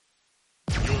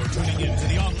tuning in to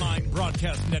the online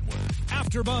broadcast network,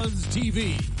 AfterBuzz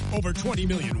TV. Over 20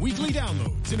 million weekly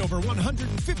downloads in over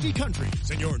 150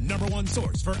 countries, and your number one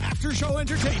source for after-show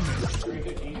entertainment.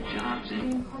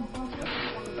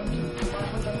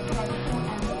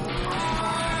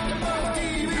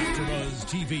 AfterBuzz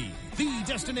TV, the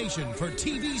destination for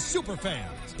TV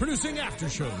superfans. Producing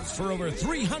aftershows for over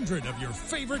 300 of your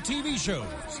favorite TV shows.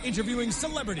 Interviewing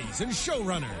celebrities and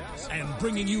showrunners. And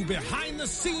bringing you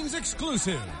behind-the-scenes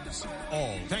exclusives.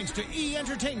 All thanks to E!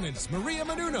 Entertainment's Maria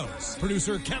Menounos,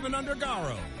 producer Kevin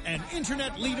Undergaro, and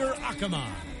internet leader Akamai.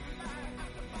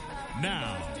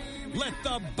 Now, let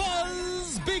the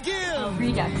buzz begin!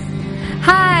 Redux.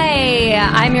 Hi,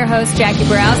 I'm your host, Jackie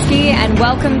Borowski, and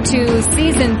welcome to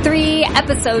Season 3,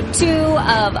 Episode 2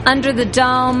 of Under the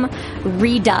Dome,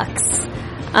 Redux.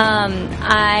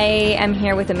 I am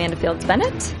here with Amanda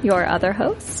Fields-Bennett, your other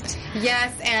host.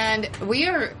 Yes, and we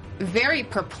are very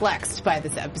perplexed by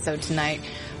this episode tonight.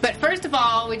 But first of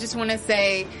all, we just want to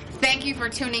say thank you for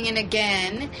tuning in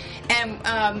again.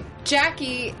 And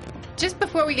Jackie, just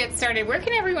before we get started, where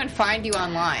can everyone find you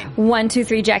online?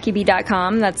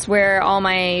 123jackieb.com. That's where all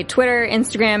my Twitter,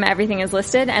 Instagram, everything is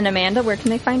listed. And Amanda, where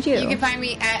can they find you? You can find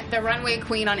me at The Runway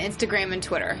Queen on Instagram and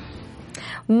Twitter.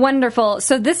 Wonderful.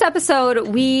 So this episode,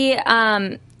 we,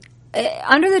 Under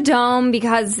the Dome,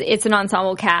 because it's an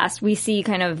ensemble cast, we see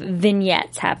kind of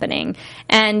vignettes happening.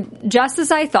 And just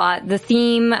as I thought, the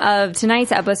theme of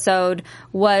tonight's episode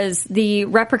was the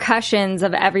repercussions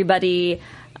of everybody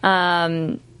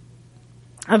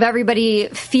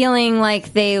feeling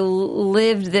like they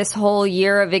lived this whole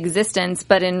year of existence,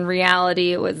 but in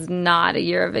reality it was not a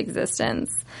year of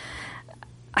existence.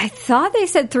 I thought they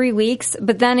said 3 weeks,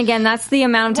 but then again, that's the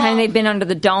amount of time they'd been under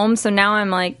the dome, so now I'm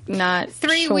like not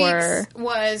 3 sure. weeks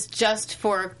was just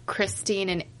for Christine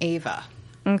and Ava.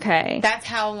 Okay. That's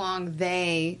how long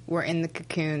they were in the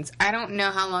cocoons. I don't know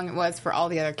how long it was for all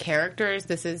the other characters.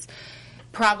 This is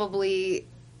probably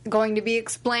going to be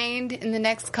explained in the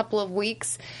next couple of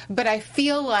weeks, but I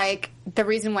feel like the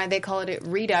reason why they call it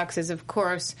Redux is, of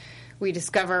course, we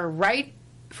discover right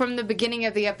from the beginning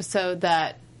of the episode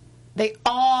that they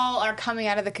all are coming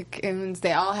out of the cocoons.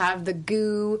 They all have the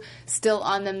goo still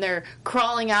on them. They're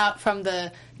crawling out from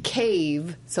the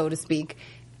cave, so to speak,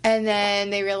 and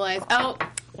then they realize, oh,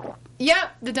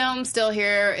 yep, the dome's still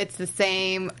here. It's the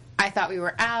same. I thought we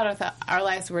were out. I thought our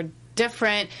lives were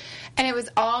different, and it was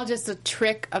all just a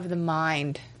trick of the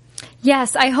mind.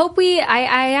 Yes, I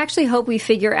actually hope we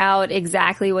figure out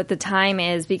exactly what the time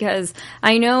is, because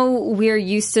I know we're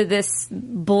used to this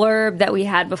blurb that we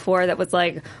had before that was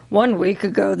like, 1 week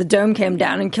ago the dome came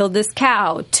down and killed this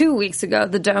cow. 2 weeks ago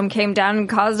the dome came down and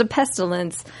caused a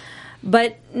pestilence.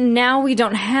 But now we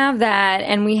don't have that,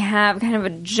 and we have kind of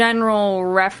a general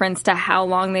reference to how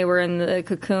long they were in the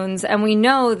cocoons, and we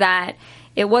know that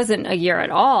it wasn't a year at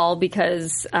all,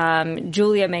 because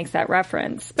Julia makes that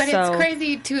reference. But it's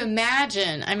crazy to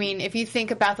imagine. I mean, if you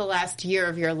think about the last year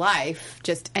of your life,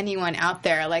 just anyone out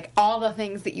there, like all the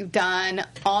things that you've done,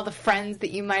 all the friends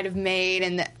that you might have made,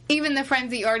 and even the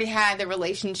friends that you already had, the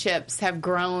relationships have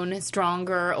grown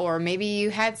stronger, or maybe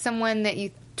you had someone that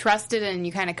you trusted and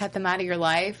you kind of cut them out of your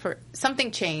life, or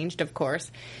something changed, of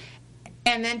course.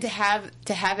 And then to have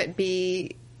it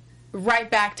be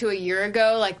right back to a year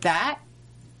ago like that,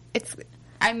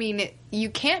 you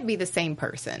can't be the same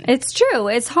person. It's true.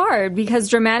 It's hard because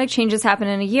dramatic changes happen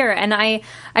in a year. And I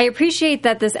appreciate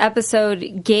that this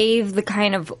episode gave the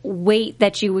kind of weight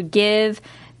that you would give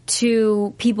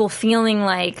to people feeling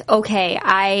like, okay,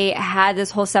 I had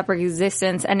this whole separate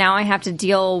existence and now I have to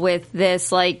deal with this,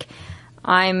 like,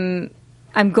 I'm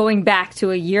going back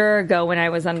to a year ago when I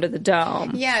was under the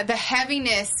dome. Yeah, the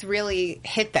heaviness really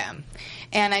hit them.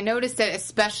 And I noticed that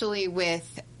especially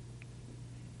with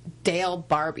Dale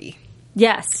Barbie.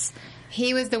 Yes.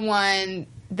 He was the one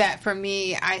that, for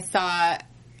me, I saw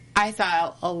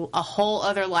a whole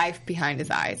other life behind his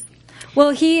eyes.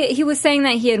 Well, he was saying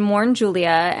that he had mourned Julia,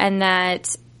 and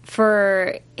that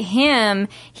for him,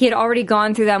 he had already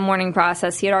gone through that mourning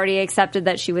process. He had already accepted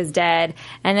that she was dead,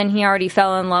 and then he already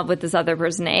fell in love with this other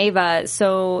person, Ava.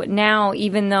 So now,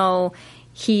 even though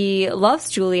he loves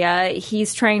Julia,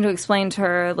 he's trying to explain to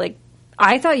her, like,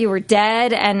 I thought you were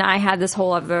dead and I had this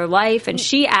whole other life. And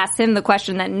she asked him the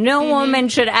question that no woman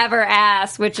should ever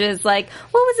ask, which is like,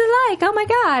 what was it like? Oh my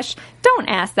gosh. Don't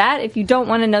ask that if you don't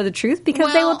want to know the truth,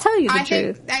 because they will tell you the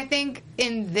truth. I think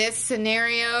in this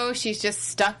scenario, she's just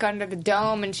stuck under the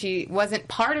dome and she wasn't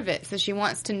part of it. So she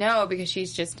wants to know because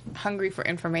she's just hungry for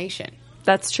information.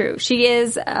 That's true. She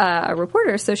is a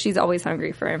reporter, so she's always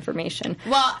hungry for information.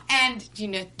 Well, and,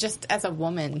 just as a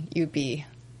woman, you'd be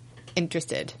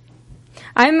interested.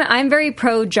 I'm very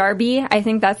pro Jarby. I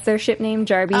think that's their ship name,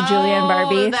 Jarby, Julia and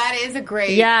Barbie. That is a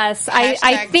great Yes.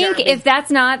 I think Jarby. if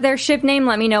that's not their ship name,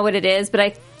 let me know what it is. But I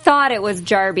thought it was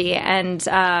Jarby,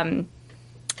 and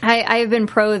I've been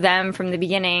pro them from the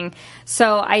beginning.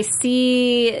 So I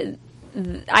see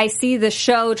the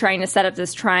show trying to set up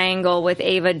this triangle with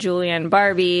Ava, Julia, and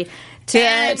Barbie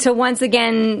to once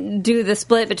again do the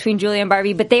split between Julia and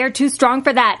Barbie, but they are too strong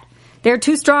for that. They're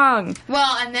too strong.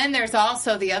 Well, and then there's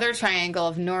also the other triangle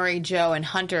of Nori, Joe, and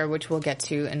Hunter, which we'll get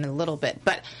to in a little bit.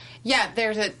 But yeah,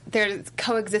 there's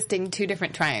coexisting two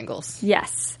different triangles.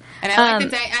 Yes, and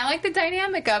I like the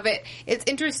dynamic of it. It's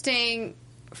interesting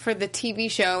for the TV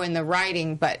show and the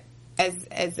writing, but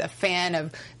as a fan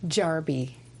of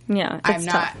Jarby, yeah,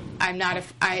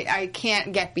 I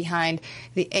can't get behind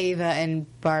the Ava and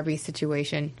Barbie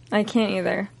situation. I can't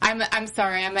either. I'm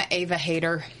sorry, I'm an Ava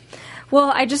hater. Well,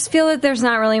 I just feel that there's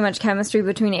not really much chemistry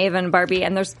between Ava and Barbie,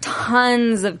 and there's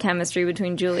tons of chemistry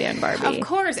between Julia and Barbie. Of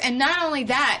course, and not only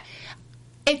that,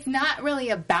 it's not really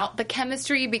about the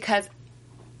chemistry because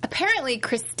apparently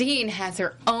Christine has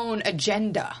her own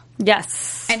agenda.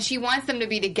 Yes. And she wants them to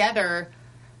be together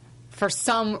for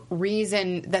some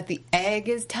reason that the egg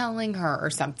is telling her or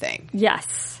something.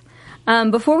 Yes.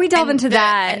 Before we delve into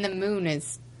that... And the moon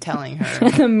is telling her.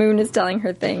 The moon is telling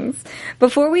her things.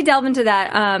 Before we delve into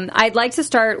that, I'd like to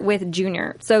start with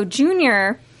Junior. So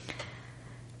Junior...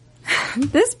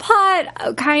 This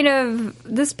plot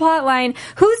line,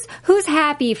 who's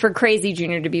happy for Crazy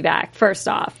Junior to be back, first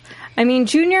off? I mean,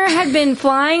 Junior had been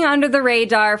flying under the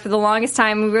radar for the longest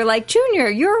time. We were like, Junior,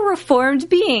 you're a reformed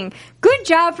being. Good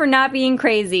job for not being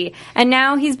crazy. And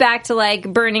now he's back to,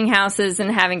 like, burning houses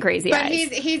and having crazy eyes. But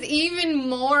he's even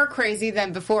more crazy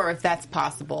than before, if that's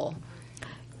possible.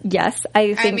 Yes,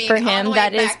 I think for him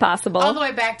that is possible. All the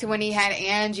way back to when he had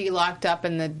Angie locked up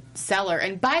in the cellar.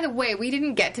 And by the way, we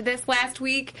didn't get to this last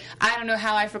week. I don't know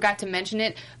how I forgot to mention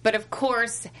it. But of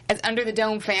course, as Under the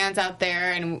Dome fans out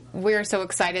there, and we're so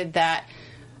excited that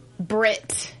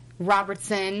Britt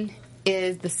Robertson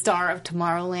is the star of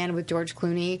Tomorrowland with George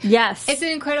Clooney. Yes. It's an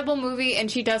incredible movie, and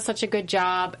she does such a good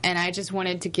job. And I just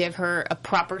wanted to give her a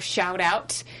proper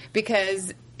shout-out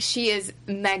because... she is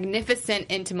magnificent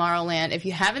in Tomorrowland. If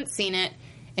you haven't seen it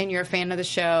and you're a fan of the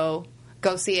show,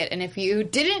 go see it. And if you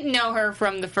didn't know her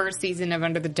from the first season of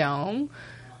Under the Dome,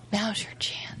 now's your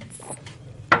chance.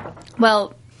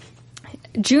 Well,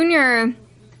 Junior,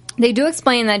 they do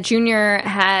explain that Junior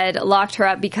had locked her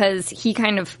up because he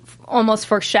kind of almost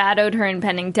foreshadowed her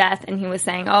impending death, and he was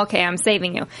saying, oh, okay, I'm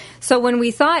saving you. So when we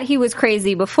thought he was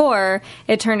crazy before,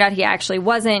 it turned out he actually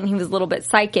wasn't. He was a little bit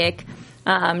psychic,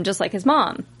 just like his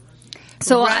mom.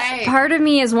 So part of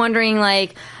me is wondering,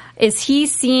 like, is he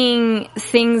seeing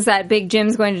things that Big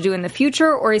Jim's going to do in the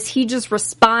future, or is he just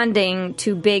responding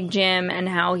to Big Jim and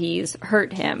how he's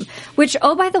hurt him? Which,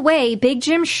 oh, by the way, Big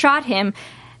Jim shot him.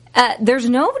 There's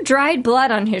no dried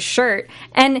blood on his shirt,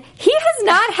 and he has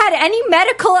not had any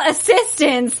medical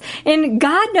assistance in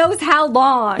God knows how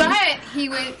long. But he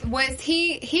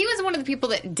was one of the people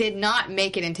that did not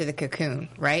make it into the cocoon,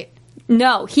 right?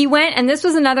 No, he went, and this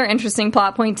was another interesting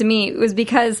plot point to me. It was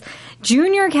because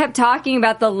Junior kept talking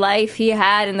about the life he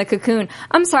had in the cocoon.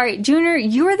 I'm sorry, Junior,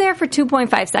 you were there for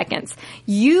 2.5 seconds.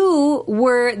 You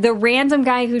were the random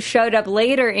guy who showed up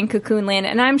later in Cocoon Land,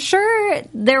 and I'm sure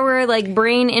there were, like,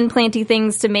 brain implanty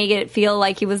things to make it feel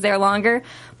like he was there longer.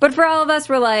 But for all of us,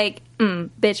 we're like,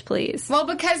 bitch, please. Well,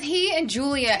 because he and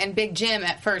Julia and Big Jim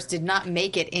at first did not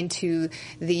make it into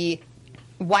the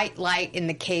white light in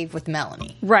the cave with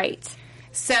Melanie. Right.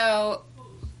 So,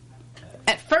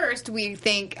 at first, we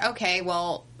think, okay,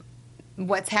 well,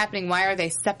 what's happening? Why are they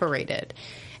separated?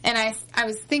 And I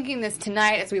was thinking this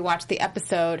tonight as we watched the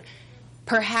episode.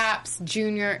 Perhaps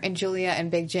Junior and Julia and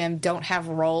Big Jim don't have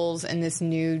roles in this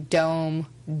new dumb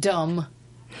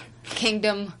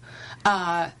kingdom.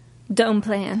 Dome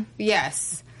plan.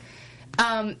 Yes.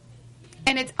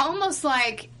 And it's almost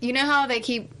like, you know how they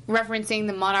keep referencing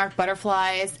the monarch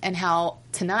butterflies and how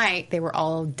tonight they were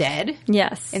all dead?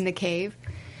 Yes. In the cave.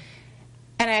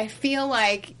 And I feel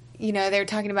like, you know, they're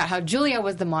talking about how Julia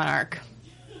was the monarch.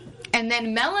 And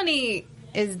then Melanie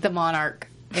is the monarch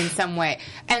in some way.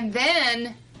 And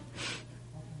then,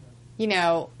 you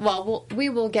know, well, we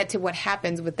will get to what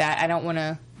happens with that. I don't want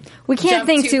to... We can't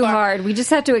think too hard. We just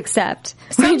have to accept.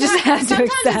 Sometimes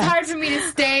it's hard for me to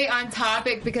stay on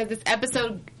topic because this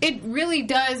episode, it really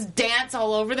does dance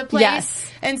all over the place.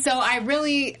 Yes. And so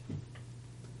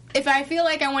if I feel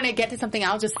like I want to get to something,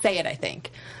 I'll just say it, I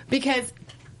think. Because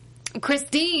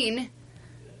Christine,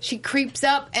 she creeps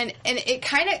up and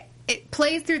it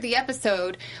plays through the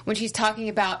episode when she's talking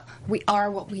about we are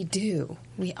what we do.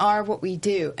 We are what we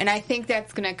do. And I think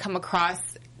that's going to come across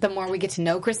the more we get to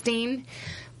know Christine.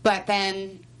 But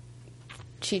then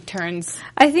she turns...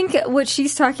 I think what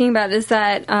she's talking about is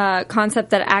that concept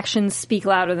that actions speak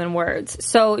louder than words.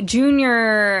 So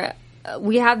Junior...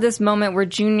 We have this moment where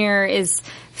Junior is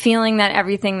feeling that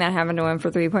everything that happened to him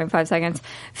for 3.5 seconds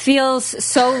feels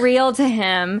so real to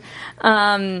him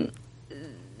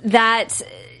that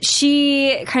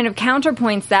she kind of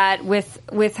counterpoints that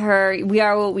with her "we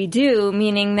are what we do,"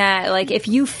 meaning that like if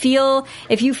you feel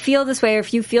this way or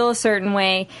if you feel a certain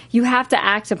way, you have to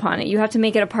act upon it. You have to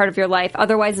make it a part of your life.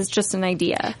 Otherwise, it's just an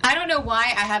idea. I don't know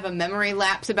why I have a memory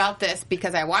lapse about this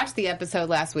because I watched the episode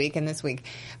last week and this week,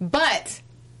 but.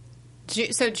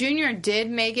 So Junior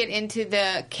did make it into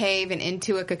the cave and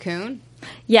into a cocoon?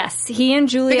 Yes, he and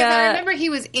Julia... Because I remember he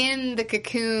was in the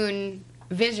cocoon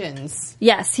visions.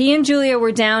 Yes, he and Julia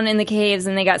were down in the caves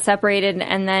and they got separated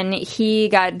and then he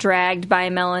got dragged by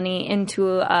Melanie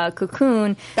into a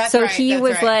cocoon. That's so right, he that's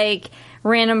was right. like...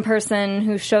 random person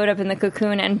who showed up in the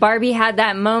cocoon, and Barbie had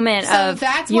that moment of,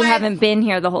 you haven't been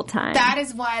here the whole time. That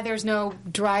is why there's no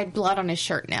dried blood on his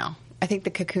shirt now. I think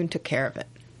the cocoon took care of it.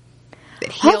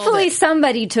 Hopefully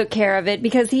somebody took care of it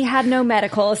because he had no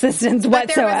medical assistance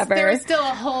whatsoever. There was still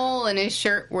a hole in his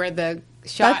shirt where the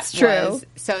shot That's true. was.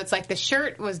 So it's like the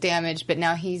shirt was damaged, but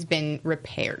now he's been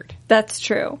repaired. That's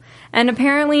true. And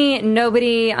apparently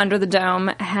nobody under the dome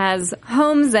has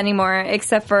homes anymore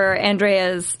except for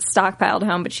Andrea's stockpiled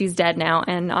home, but she's dead now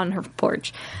and on her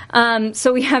porch.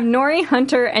 So we have Nori,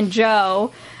 Hunter, and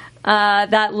Joe.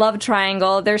 That love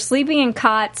triangle. They're sleeping in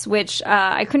cots, which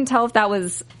I couldn't tell if that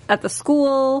was at the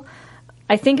school.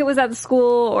 I think it was at the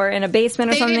school or in a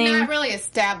basement or something. They did not really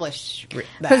establish that.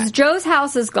 Because Joe's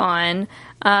house is gone.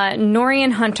 Nori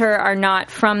and Hunter are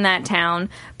not from that town.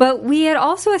 But we had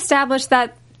also established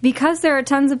that because there are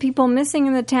tons of people missing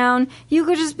in the town, you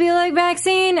could just be like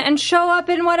Maxine and show up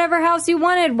in whatever house you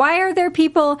wanted. Why are there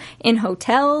people in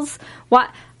hotels? Why?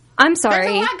 I'm sorry.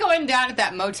 There's a lot going down at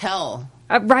that motel.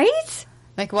 Right?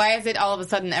 Like, why is it all of a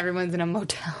sudden everyone's in a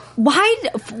motel?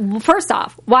 First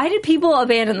off, why did people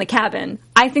abandon the cabin?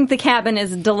 I think the cabin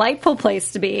is a delightful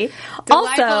place to be.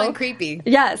 Delightful and creepy.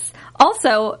 Yes.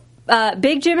 Also,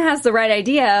 Big Jim has the right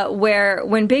idea where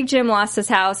when Big Jim lost his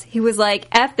house, he was like,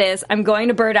 F this, I'm going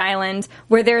to Bird Island,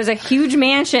 where there's a huge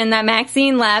mansion that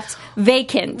Maxine left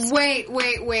vacant. Wait.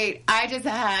 I just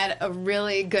had a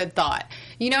really good thought.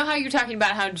 You know how you're talking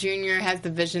about how Junior has the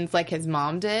visions like his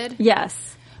mom did?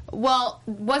 Yes. Well,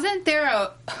 wasn't there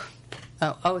a...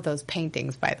 Oh, those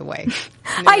paintings, by the way.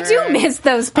 I do miss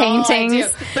those paintings.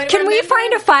 But Can we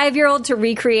find a 5-year-old to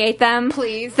recreate them?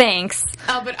 Please. Thanks.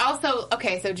 But also,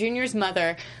 okay, so Junior's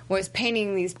mother was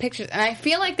painting these pictures, and I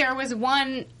feel like there was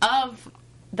one of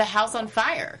the house on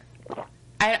fire.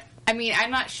 I mean,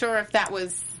 I'm not sure if that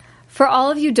was... For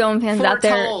all of you Dome fans out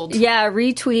there, foretold. tweet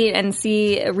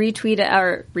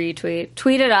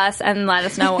at us and let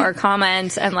us know, or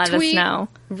comment and let us know.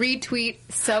 Retweet,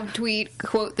 subtweet,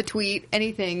 quote the tweet,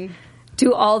 anything.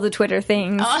 Do all the Twitter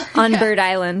things on Bird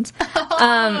Island.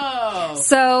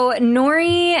 So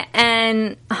Nori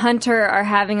and Hunter are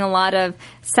having a lot of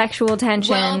sexual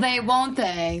tension. Well, won't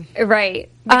they? Right.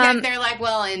 Because they're like,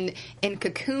 well, in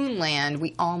Cocoon Land,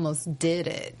 we almost did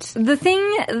it. The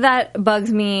thing that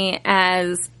bugs me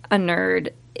as a nerd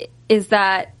is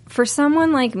that for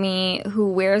someone like me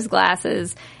who wears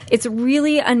glasses, it's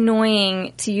really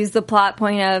annoying to use the plot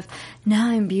point of, now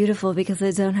I'm beautiful because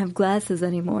I don't have glasses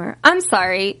anymore. I'm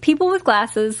sorry. People with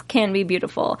glasses can be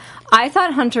beautiful. I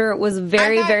thought Hunter was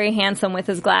very handsome with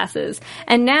his glasses.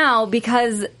 And now,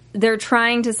 because they're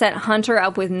trying to set Hunter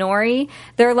up with Nori,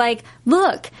 they're like,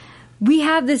 look, we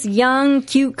have this young,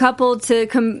 cute couple to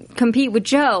compete with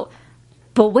Joe.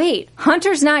 But wait,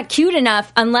 Hunter's not cute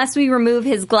enough unless we remove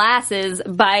his glasses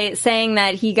by saying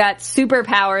that he got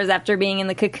superpowers after being in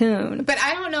the cocoon. But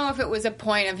I don't know if it was a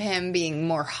point of him being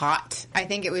more hot. I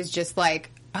think it was just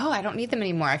like, oh, I don't need them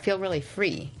anymore. I feel really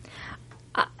free.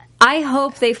 I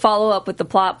hope they follow up with the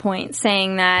plot point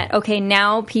saying that, okay,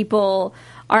 now people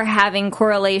are having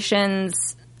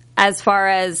correlations as far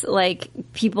as, like,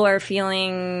 people are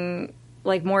feeling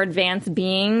like more advanced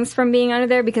beings from being under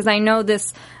there, because I know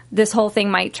this whole thing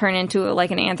might turn into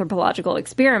like an anthropological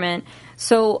experiment.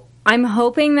 So I'm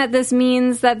hoping that this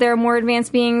means that there are more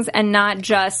advanced beings and not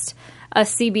just a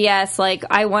CBS, like,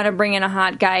 I want to bring in a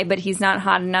hot guy, but he's not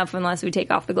hot enough unless we take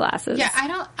off the glasses. Yeah,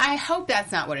 I hope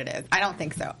that's not what it is. I don't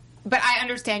think so. But I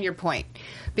understand your point.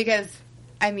 Because,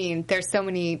 I mean, there's so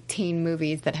many teen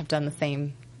movies that have done the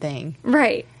same thing.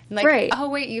 Right. Like, right. oh,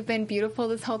 wait, you've been beautiful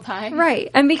this whole time? Right.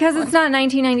 And because it's not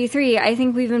 1993, I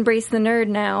think we've embraced the nerd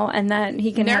now and that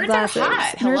he can have glasses. Nerds are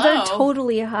hot. Nerds Hello. are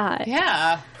totally hot.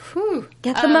 Yeah. Whew.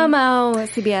 Get the memo,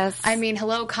 CBS. I mean,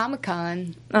 hello,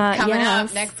 Comic-Con. Coming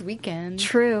up next weekend.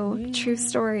 True. True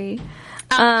story.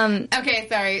 Okay,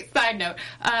 sorry. Side note.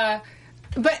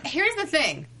 But here's the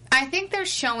thing. I think they're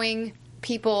showing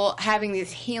people having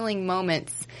these healing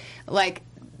moments. Like,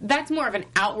 that's more of an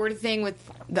outward thing with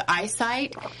the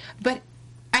eyesight. But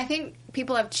I think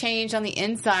people have changed on the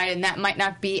inside, and that might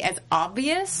not be as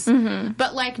obvious. Mm-hmm.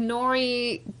 But, like,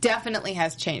 Nori definitely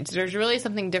has changed. There's really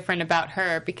something different about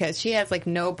her because she has, like,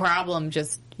 no problem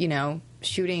just, you know,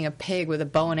 shooting a pig with a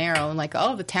bow and arrow and, like,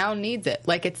 oh, the town needs it.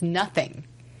 Like, it's nothing.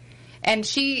 And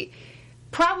she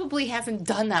probably hasn't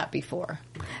done that before.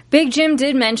 Big Jim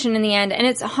did mention in the end, and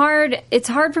it's hard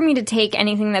for me to take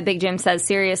anything that Big Jim says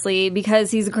seriously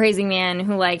because he's a crazy man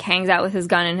who, like, hangs out with his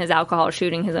gun and his alcohol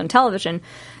shooting his own television.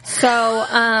 So,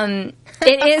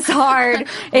 it is hard.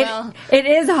 It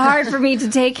is hard for me to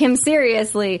take him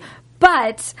seriously.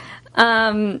 But,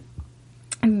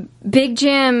 Big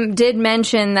Jim did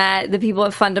mention that the people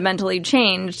have fundamentally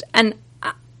changed, and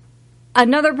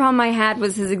another problem I had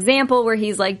was his example where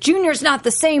he's like, Junior's not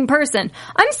the same person.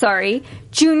 I'm sorry.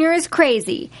 Junior is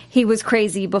crazy. He was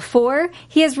crazy before.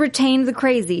 He has retained the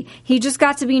crazy. He just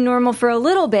got to be normal for a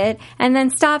little bit and then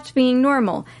stopped being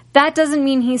normal. That doesn't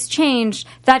mean he's changed.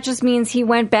 That just means he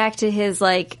went back to his,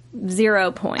 like,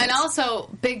 0 point. And also,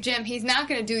 Big Jim, he's not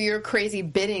going to do your crazy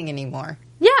bidding anymore.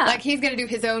 Yeah. Like, he's going to do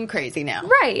his own crazy now.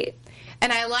 Right.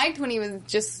 And I liked when he was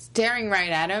just staring right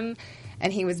at him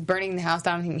and he was burning the house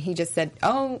down, and he just said,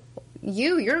 oh,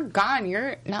 you're gone.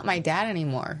 You're not my dad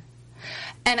anymore.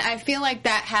 And I feel like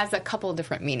that has a couple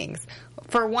different meanings.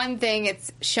 For one thing,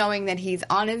 it's showing that he's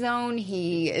on his own.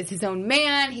 He is his own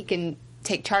man. He can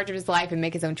take charge of his life and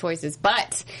make his own choices.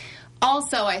 But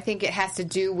also, I think it has to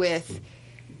do with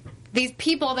these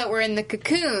people that were in the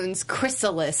cocoons,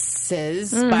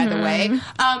 chrysalises, by the way.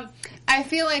 I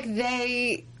feel like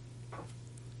they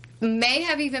may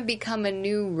have even become a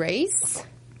new race,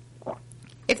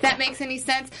 if that makes any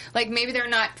sense. Like, maybe they're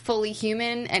not fully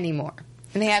human anymore,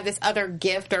 and they have this other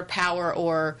gift or power,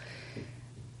 or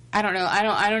I don't know.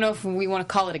 I don't know if we want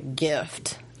to call it a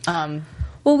gift.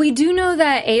 Well, we do know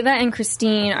that Ava and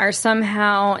Christine are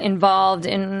somehow involved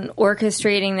in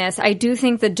orchestrating this. I do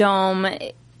think the dome,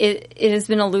 it has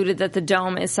been alluded that the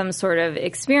dome is some sort of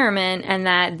experiment and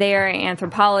that they are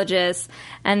anthropologists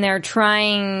and they're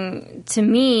trying to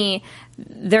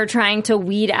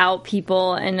weed out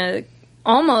people in a,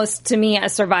 almost to me, a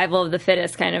survival of the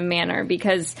fittest kind of manner,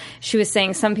 because she was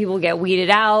saying some people get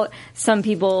weeded out, some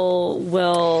people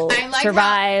will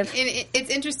survive.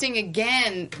 It's interesting,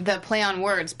 again, the play on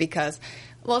words, because,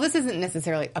 well, this isn't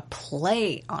necessarily a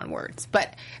play on words,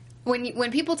 but when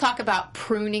people talk about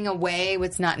pruning away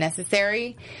what's not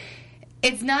necessary,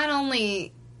 it's not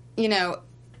only, you know,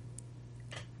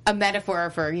 a metaphor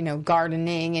for, you know,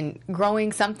 gardening and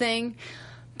growing something,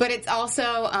 but it's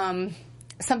also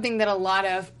something that a lot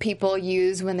of people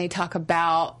use when they talk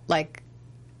about, like,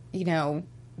 you know,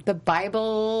 the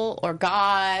Bible or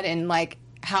God, and, like,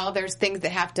 how there's things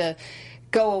that have to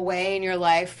go away in your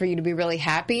life for you to be really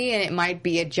happy, and it might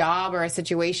be a job or a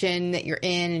situation that you're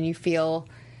in and you feel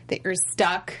that you're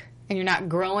stuck and you're not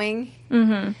growing.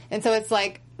 Mm-hmm. And so it's,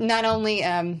 like, not only,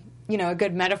 you know, a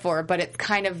good metaphor, but it's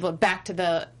kind of back to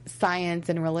the science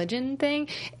and religion thing,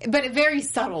 but a very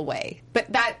subtle way.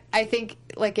 But that, I think,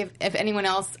 like, if anyone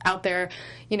else out there,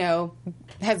 you know,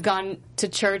 has gone to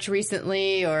church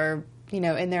recently or, you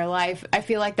know, in their life, I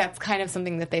feel like that's kind of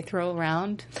something that they throw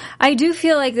around. I do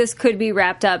feel like this could be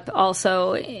wrapped up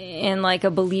also in, like,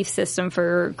 a belief system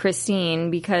for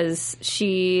Christine, because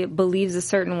she believes a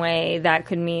certain way. That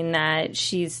could mean that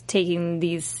she's taking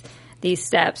these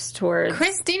steps towards...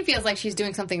 Christine feels like she's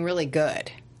doing something really good.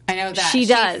 I know that. She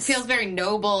does. She feels very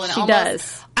noble. And she almost,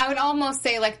 does. I would almost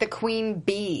say, like, the queen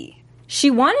bee. She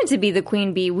wanted to be the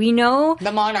queen bee. We know...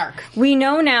 The monarch. We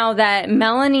know now that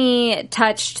Melanie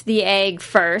touched the egg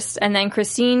first, and then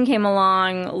Christine came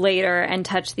along later and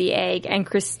touched the egg. And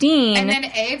Christine... And then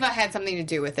Ava had something to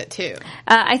do with it, too.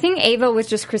 I think Ava was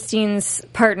just Christine's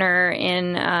partner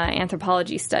in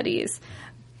anthropology studies.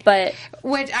 But...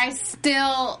 Which I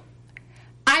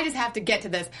just have to get to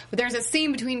this. But there's a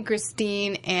scene between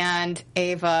Christine and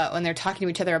Ava when they're talking to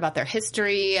each other about their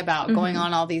history, about going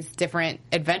on all these different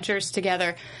adventures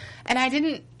together. And I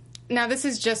didn't... Now, this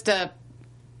is just a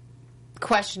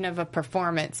question of a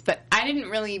performance, but I didn't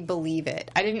really believe it.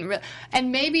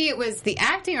 And maybe it was the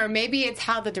acting, or maybe it's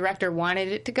how the director wanted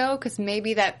it to go, because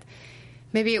maybe that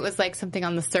maybe it was like something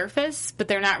on the surface, but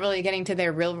they're not really getting to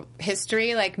their real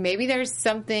history. Like maybe there's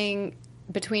something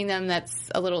between them that's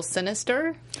a little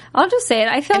sinister. I'll just say it.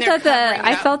 I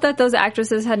felt that those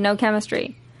actresses had no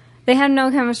chemistry. They had no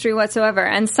chemistry whatsoever.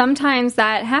 And sometimes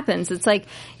that happens. It's like,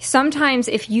 sometimes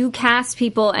if you cast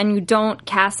people and you don't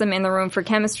cast them in the room for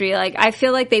chemistry, like, I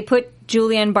feel like they put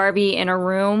Julia and Barbie in a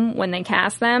room when they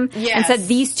cast them and said,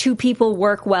 these two people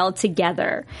work well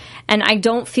together. And I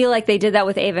don't feel like they did that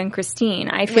with Ava and Christine.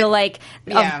 I feel like,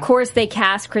 of course, they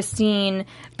cast Christine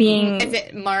being... Is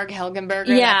it Marg Helgenberger?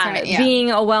 Yeah,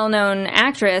 being a well-known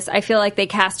actress. I feel like they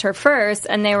cast her first,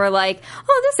 and they were like,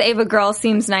 oh, this Ava girl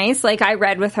seems nice. Like, I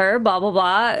read with her, blah, blah,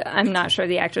 blah. I'm not sure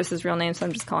the actress's real name, so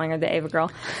I'm just calling her the Ava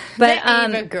girl. But,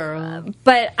 the Ava girl.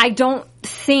 But I don't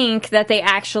think that they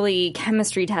actually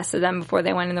chemistry tested them before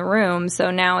they went in the room. So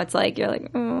now it's like, you're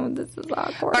like, oh, this is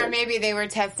awkward. Or maybe they were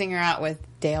testing her out with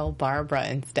Dale Barbara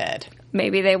instead.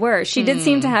 Maybe they were. She did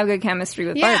seem to have good chemistry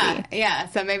with Barbie. Yeah,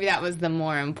 so maybe that was the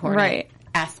more important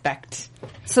aspect.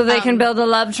 So they can build a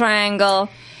love triangle.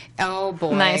 Oh,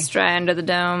 boy. Nice try under the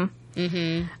dome.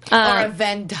 Mm-hmm. Or a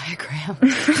Venn diagram.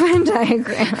 Venn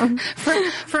diagram.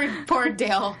 for poor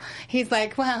Dale. He's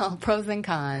like, well, pros and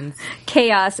cons.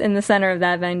 Chaos in the center of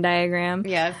that Venn diagram.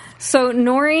 Yes. So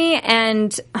Nori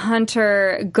and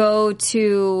Hunter go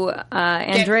to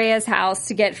Andrea's house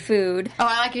to get food. Oh,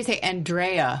 I like you to say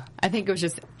Andrea. I think it was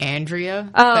just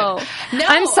Andrea. Oh. No.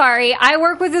 I'm sorry. I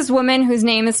work with this woman whose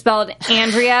name is spelled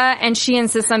Andrea, and she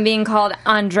insists on being called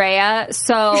Andrea,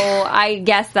 so I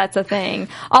guess that's a thing.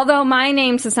 Although my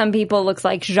name to some people looks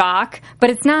like Jacques,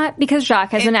 but it's not because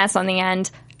Jacques has an S on the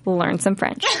end. Learn some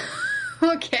French.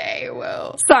 Okay,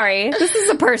 well. Sorry. This is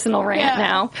a personal rant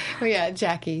now. Oh, yeah,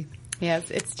 Jackie. Yes,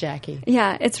 it's Jackie.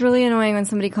 Yeah, it's really annoying when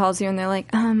somebody calls you and they're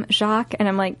like, Jacques, and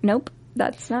I'm like, nope,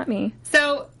 that's not me.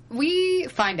 So we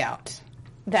find out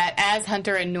that as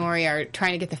Hunter and Nori are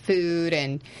trying to get the food,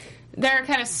 and they're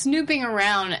kind of snooping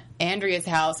around Andrea's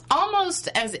house, almost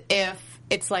as if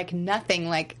it's like nothing,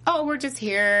 like, oh, we're just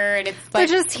here, and it's like...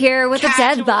 We're just here with casual,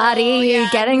 a dead body,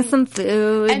 getting some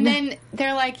food. And then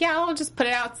they're like, yeah, I'll just put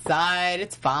it outside,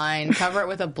 it's fine, cover it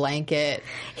with a blanket.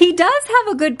 He does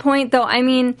have a good point, though. I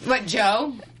mean... What,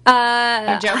 Joe?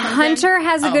 Hunter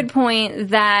has a good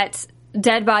point that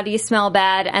dead bodies smell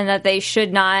bad and that they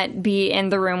should not be in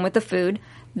the room with the food.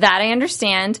 That I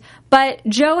understand. But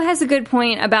Joe has a good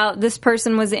point about this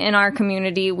person was in our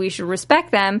community, we should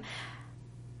respect them.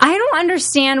 I don't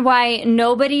understand why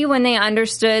nobody, when they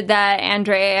understood that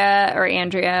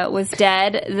Andrea was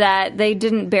dead, that they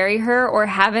didn't bury her or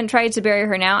haven't tried to bury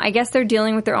her now. I guess they're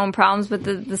dealing with their own problems, but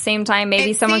at the same time,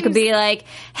 maybe someone could be like,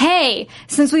 hey,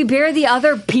 since we bury the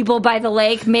other people by the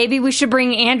lake, maybe we should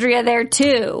bring Andrea there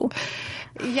too.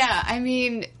 Yeah, I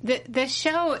mean, the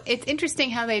show, it's interesting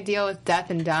how they deal with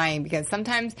death and dying, because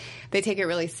sometimes they take it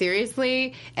really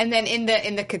seriously, and then in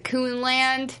the Cocoon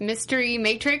Land Mystery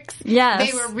Matrix,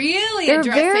 they were really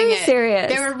addressing very it.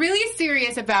 Serious. They were really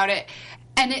serious about it,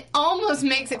 and it almost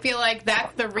makes it feel like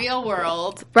that's the real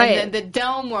world, right? And the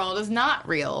dome world is not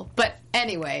real. But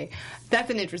anyway, that's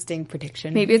an interesting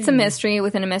prediction. Maybe it's a mystery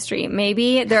within a mystery.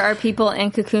 Maybe there are people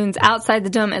in cocoons outside the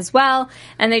dome as well,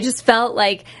 and they just felt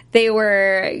like they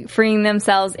were freeing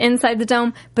themselves inside the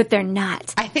dome, but they're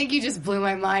not. I think you just blew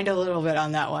my mind a little bit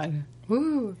on that one.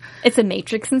 Woo. It's a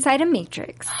matrix inside a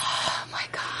matrix. Oh, my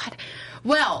God.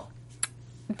 Well,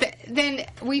 then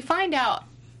we find out,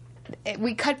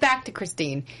 we cut back to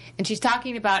Christine, and she's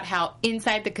talking about how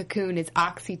inside the cocoon is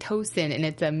oxytocin, and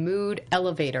it's a mood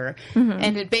elevator. Mm-hmm.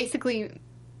 And it basically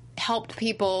helped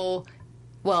people,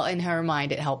 well, in her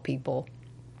mind, it helped people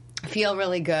feel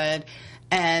really good.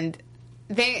 And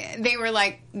they were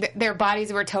like, their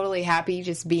bodies were totally happy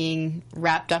just being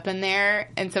wrapped up in there.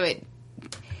 And so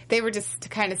they were just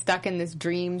kind of stuck in this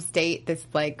dream state, this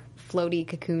like floaty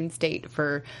cocoon state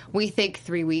for, we think,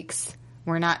 3 weeks.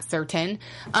 We're not certain.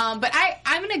 But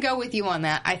I'm going to go with you on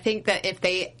that. I think that if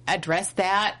they address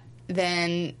that,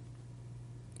 then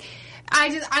I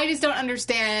just don't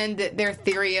understand their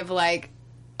theory of like,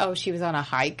 oh, she was on a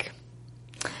hike.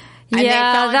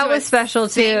 Yeah, that was special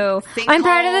too. I'm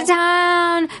part of the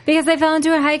town because I fell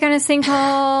into a hike on a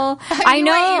sinkhole. I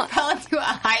know you fell into a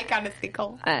hike on a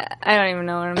sinkhole. I don't even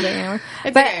know what I'm saying anymore.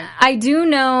 But okay. I do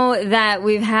know that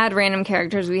we've had random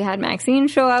characters. We had Maxine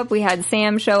show up. We had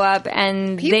Sam show up,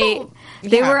 and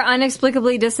they were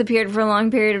inexplicably disappeared for a long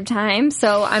period of time.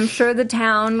 So I'm sure the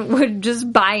town would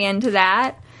just buy into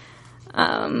that.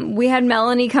 We had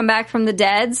Melanie come back from the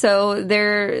dead, so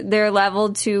their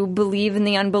level to believe in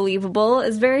the unbelievable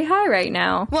is very high right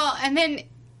now. Well, and then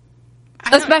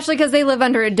Especially because they live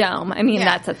under a dome. I mean,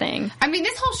 that's a thing. I mean,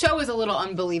 this whole show is a little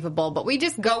unbelievable, but we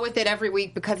just go with it every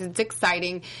week because it's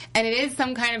exciting. And it is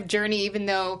some kind of journey, even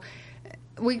though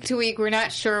week to week we're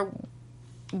not sure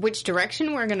which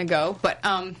direction we're going to go. But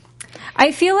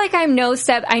I feel like I'm no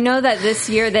step. I know that this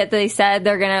year that they said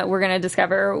we're gonna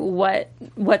discover what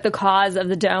the cause of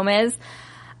the dome is.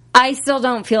 I still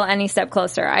don't feel any step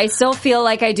closer. I still feel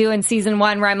like I do in season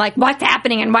 1 where I'm like, what's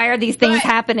happening and why are these things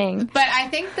happening? But I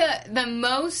think the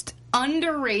most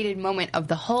underrated moment of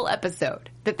the whole episode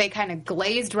that they kind of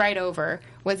glazed right over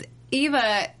was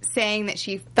Eva saying that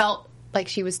she felt like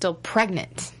she was still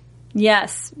pregnant.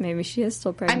 Yes, maybe she is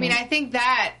still pregnant. I mean, I think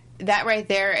that right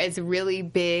there is a really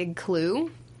big clue.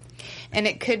 And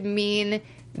it could mean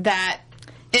that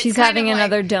she's having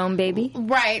another dome baby.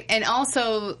 Right, and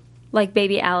also... Like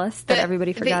baby Alice that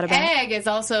everybody forgot about. The egg is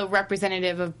also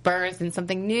representative of birth and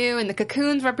something new, and the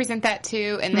cocoons represent that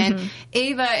too. And then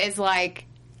Ava is like,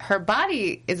 her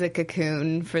body is a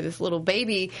cocoon for this little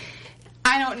baby.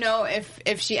 I don't know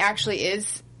if she actually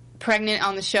is pregnant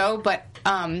on the show, but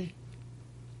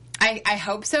I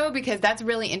hope so, because that's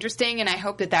really interesting, and I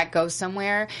hope that goes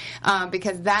somewhere,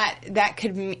 because that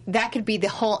could be the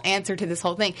whole answer to this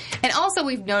whole thing. And also,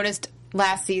 we've noticed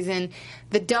last season,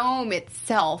 the dome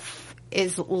itself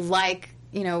is like,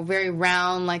 very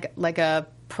round, like a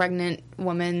pregnant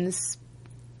woman's,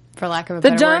 for lack of a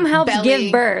better word, the dome helped belly.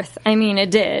 give birth. I mean,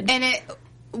 it did. And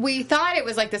we thought it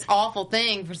was like this awful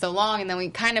thing for so long, and then we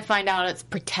kind of find out it's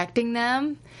protecting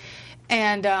them,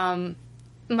 and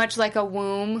much like a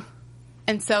womb.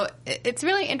 And so it's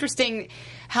really interesting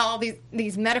how all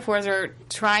these metaphors are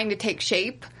trying to take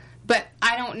shape, but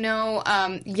I don't know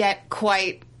yet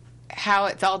quite how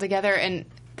it's all together, and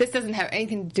this doesn't have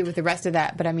anything to do with the rest of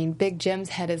that, but I mean, Big Jim's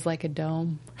head is like a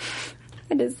dome.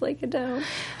 It is like a dome.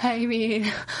 I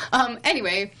mean,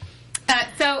 anyway,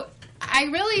 so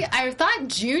I thought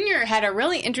Junior had a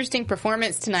really interesting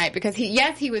performance tonight, because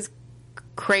he was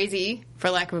crazy, for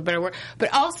lack of a better word,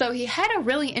 but also he had a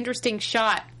really interesting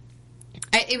shot.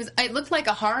 It looked like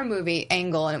a horror movie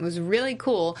angle, and it was really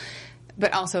cool,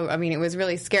 but also, I mean, it was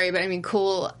really scary, but I mean,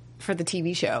 cool for the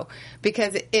TV show,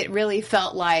 because it really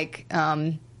felt like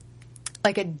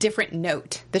a different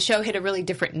note. The show hit a really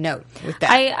different note with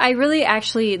that. I really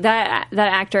actually, that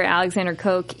actor Alexander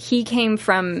Koch, he came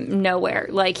from nowhere.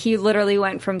 Like, he literally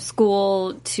went from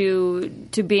school to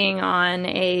being on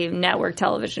a network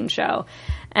television show.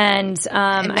 And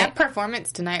that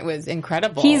performance tonight was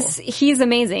incredible. He's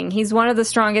amazing. He's one of the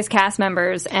strongest cast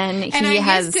members, and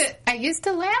I used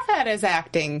to laugh at his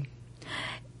acting.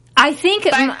 I think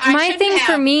my thing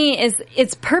for me is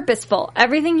it's purposeful.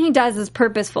 Everything he does is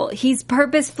purposeful. He's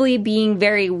purposefully being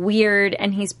very weird,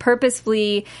 and he's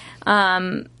purposefully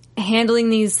handling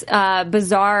these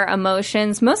bizarre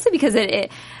emotions, mostly because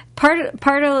part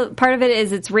of it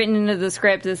is it's written into the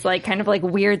script. It's like kind of like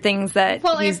weird things that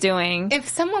he's doing. If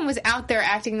someone was out there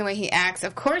acting the way he acts,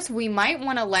 of course we might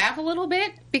want to laugh a little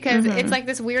bit, because it's like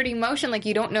this weird emotion, like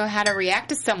you don't know how to react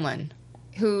to someone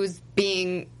who's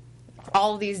being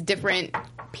all these different,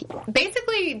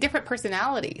 basically different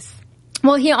personalities.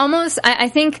 Well, he almost, I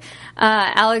think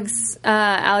Alex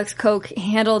Koch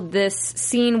handled this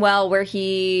scene well, where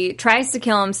he tries to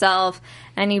kill himself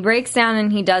and he breaks down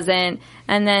and he doesn't,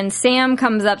 and then Sam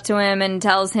comes up to him and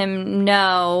tells him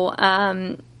no,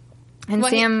 and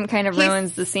Sam kind of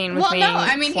ruins the scene with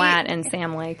being flat and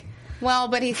Sam-like. Well,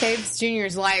 but he saves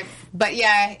Junior's life. But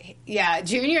yeah,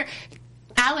 Junior...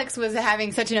 Alex was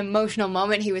having such an emotional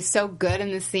moment. He was so good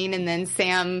in the scene, and then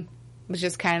Sam was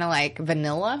just kind of like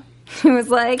vanilla. He was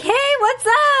like, "Hey, what's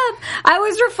up? I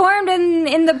was reformed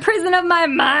in the prison of my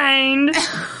mind."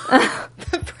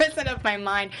 The prison of my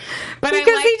mind. But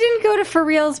because he didn't go to for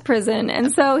real's prison,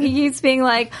 and so he keeps being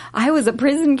like, "I was a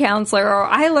prison counselor," or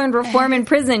 "I learned reform in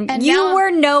prison." And you were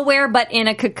nowhere but in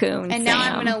a cocoon. And Sam. now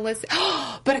I'm going to listen.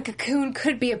 But a cocoon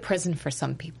could be a prison for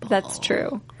some people. That's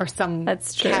true. Or some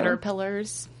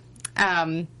caterpillars.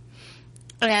 And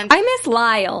I miss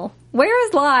Lyle. Where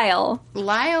is Lyle?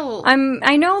 Lyle.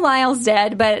 I know Lyle's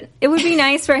dead, but it would be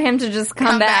nice for him to just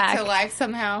come back to life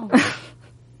somehow.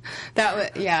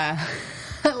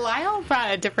 Lyle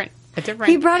brought a different.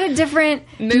 He brought a different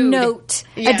mood. Note,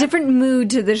 a different mood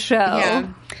to the show. Yeah.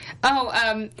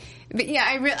 But yeah,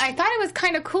 I thought it was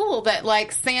kind of cool that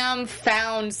like Sam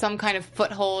found some kind of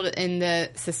foothold in the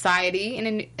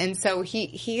society, and so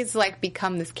he's like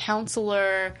become this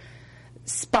counselor,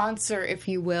 sponsor, if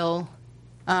you will.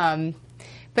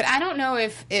 But I don't know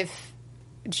if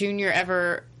Junior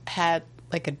ever had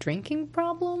like a drinking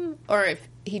problem, or if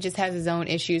he just has his own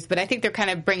issues. But I think they're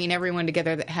kind of bringing everyone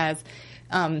together that has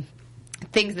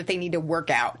things that they need to work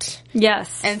out.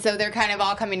 Yes. And so they're kind of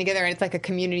all coming together, and it's like a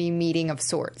community meeting of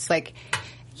sorts. Like,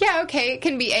 yeah, okay, it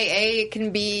can be AA, it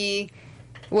can be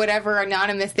whatever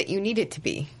anonymous that you need it to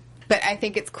be. But I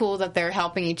think it's cool that they're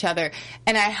helping each other.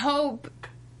 And I hope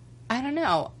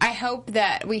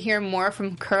that we hear more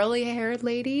from curly-haired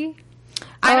lady.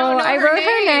 I don't know. I wrote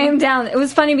her name down. It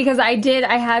was funny because I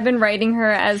had been writing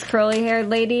her as curly-haired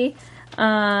lady. Give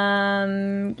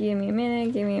me a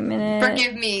minute.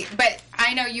 Forgive me, but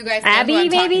I know you guys know Abby, who I'm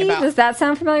talking maybe? about. Does that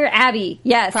sound familiar? Abby,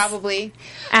 yes. Probably.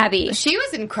 Abby. She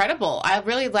was incredible. I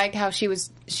really liked how she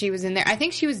was in there. I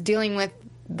think she was dealing with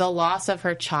the loss of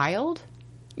her child.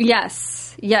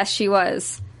 Yes, she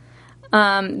was.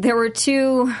 There were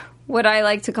two, what I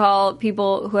like to call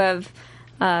people who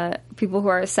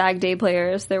are SAG day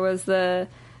players. There was the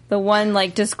one,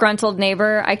 like, disgruntled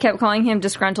neighbor. I kept calling him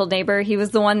disgruntled neighbor. He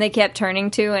was the one they kept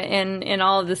turning to in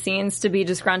all of the scenes to be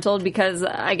disgruntled because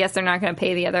I guess they're not going to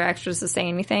pay the other extras to say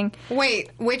anything.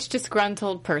 Wait, which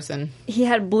disgruntled person? He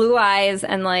had blue eyes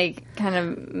and, like, kind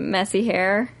of messy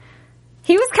hair.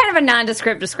 He was kind of a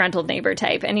nondescript, disgruntled neighbor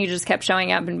type, and he just kept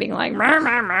showing up and being like, "Meh,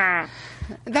 meh, meh."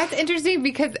 That's interesting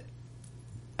because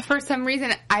for some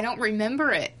reason I don't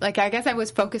remember it. Like, I guess I was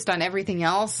focused on everything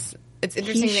else. It's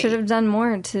interesting. He should have done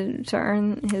more to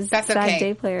earn his SAG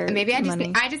day player Maybe I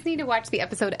money. just need to watch the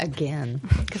episode again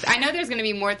because I know there's going to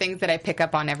be more things that I pick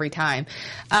up on every time.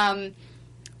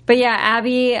 But yeah,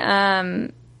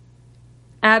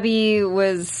 Abby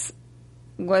was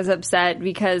upset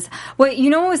because what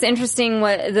was interesting,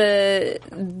 what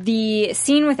the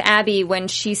scene with Abby when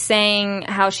she's saying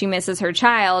how she misses her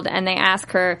child and they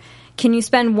ask her, can you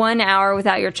spend 1 hour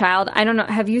without your child? I don't know.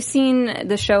 Have you seen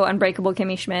the show Unbreakable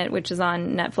Kimmy Schmidt, which is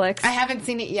on Netflix? I haven't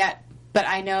seen it yet, but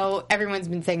I know everyone's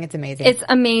been saying it's amazing. It's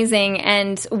amazing.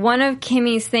 And one of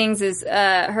Kimmy's things is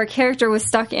her character was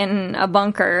stuck in a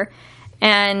bunker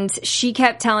and she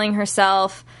kept telling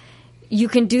herself, you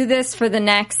can do this for the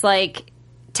next,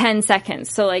 10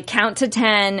 seconds. So, count to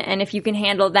 10, and if you can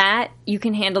handle that, you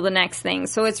can handle the next thing.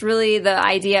 So it's really the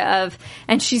idea of,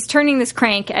 and she's turning this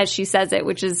crank as she says it,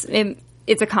 which is,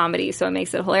 it's a comedy, so it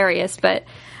makes it hilarious, but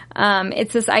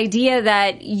it's this idea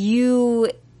that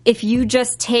if you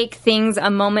just take things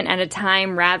a moment at a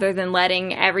time rather than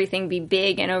letting everything be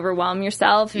big and overwhelm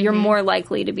yourself, you're more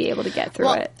likely to be able to get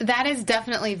through it. That is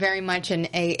definitely very much an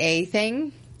AA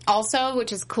thing. Also,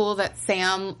 which is cool that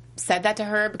Sam said that to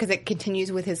her because it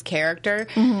continues with his character.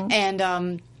 Mm-hmm.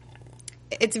 And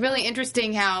it's really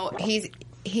interesting how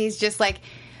he's just like,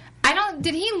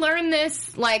 did he learn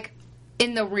this,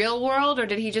 in the real world, or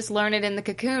did he just learn it in the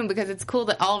cocoon? Because it's cool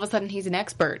that all of a sudden he's an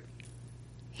expert.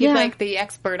 He's the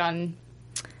expert on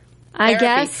therapy. I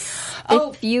guess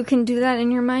if you can do that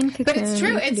in your mind cocoon. But it's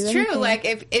true. It's true.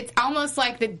 If it's almost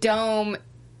like the dome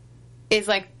is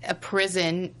like a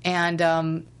prison,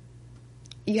 and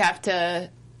you have to,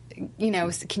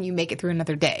 can you make it through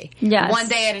another day? Yes. One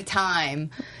day at a time.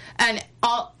 And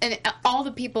all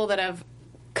the people that have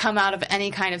come out of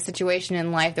any kind of situation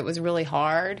in life that was really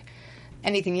hard,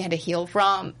 anything you had to heal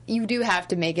from, you do have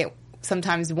to make it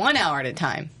sometimes 1 hour at a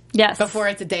time. Yes. Before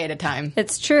it's a day at a time.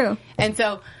 It's true. And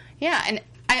so, yeah, and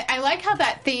I like how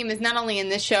that theme is not only in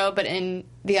this show, but in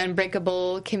the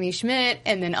Unbreakable Kimmy Schmidt,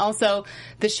 and then also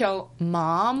the show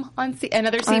Mom on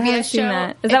another CBS show.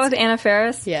 That. Is that with Anna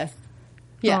Faris? Yes.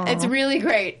 Yeah, It's really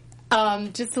great.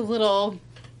 Just a little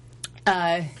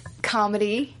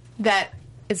comedy that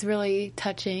is really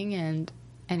touching. And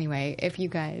anyway, if you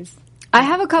guys... I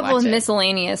have a couple of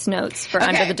miscellaneous notes for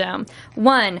Under the Dome.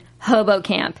 One, hobo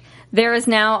camp. There is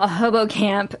now a hobo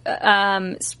camp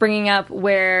springing up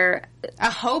where...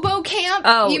 A hobo camp?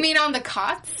 Oh. You mean on the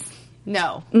cots?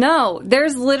 No. No.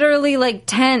 There's literally,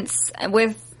 tents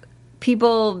with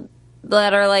people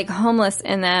that are, homeless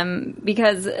in them.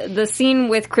 Because the scene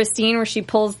with Christine where she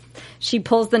pulls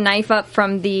the knife up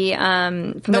from the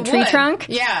tree trunk.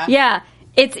 Yeah. Yeah.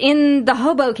 It's in the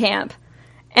hobo camp.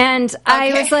 And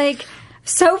I was like...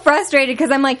 so frustrated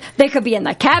because I'm like, they could be in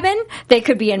the cabin, they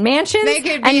could be in mansions, they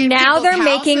could be and in now they're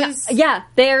houses.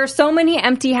 There are so many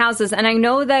empty houses, and I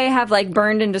know they have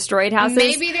burned and destroyed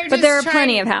houses, but there are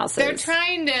plenty of houses. They're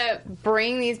trying to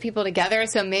bring these people together,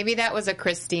 so maybe that was a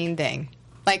Christine thing.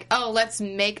 Let's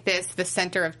make this the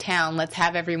center of town. Let's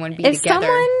have everyone be together. If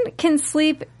someone can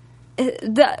sleep...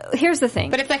 here's the thing.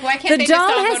 But it's why can't they just all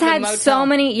go to the motel?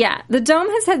 The Dome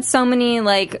has had so many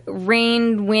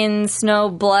rain, wind, snow,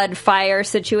 blood, fire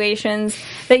situations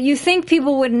that you think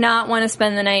people would not want to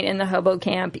spend the night in the hobo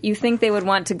camp. You think they would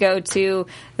want to go to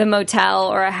the motel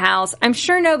or a house. I'm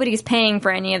sure nobody's paying for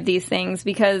any of these things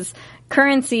because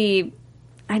currency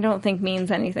I don't think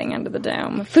means anything under the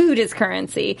dome. Food is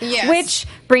currency. Yes. Which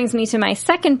brings me to my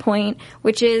second point,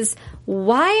 which is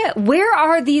where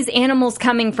are these animals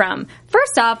coming from?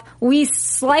 First off, we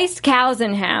sliced cows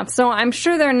in half, so I'm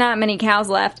sure there are not many cows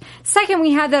left. Second,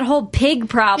 we had that whole pig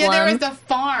problem. Yeah, there was the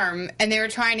farm, and they were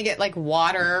trying to get, like,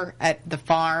 water at the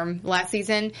farm last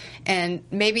season, and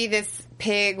maybe this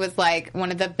pig was, like,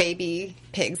 one of the baby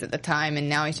pigs at the time, and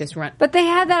now he's just run. But they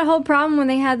had that whole problem when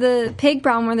they had the pig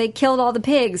problem where they killed all the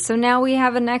pigs, so now we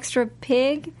have an extra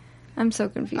pig? I'm so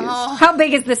confused. Oh. How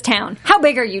big is this town? How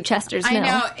big are you, Chester's Mill? I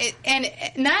know. And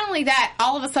not only that,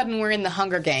 all of a sudden we're in the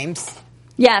Hunger Games.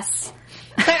 Yes.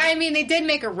 But, I mean, they did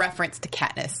make a reference to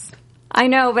Katniss. I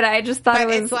know, but I just thought But it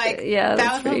was... it's like, yeah,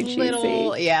 that was pretty a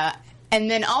little... cheesy. Yeah. And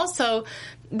then also,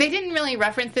 they didn't really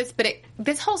reference this, but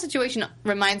this whole situation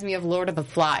reminds me of Lord of the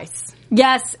Flies.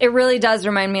 Yes, it really does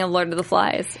remind me of Lord of the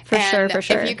Flies. For sure.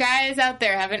 If you guys out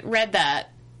there haven't read that,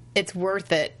 it's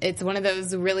worth it. It's one of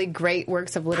those really great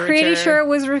works of literature. Pretty sure it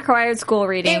was required school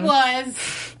reading. It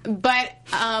was, but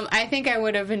I think I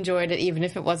would have enjoyed it even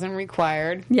if it wasn't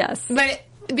required. Yes. But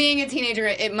being a teenager,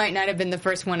 it might not have been the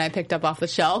first one I picked up off the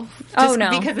shelf. Oh,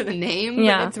 no. Because of the name.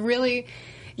 Yeah. But it's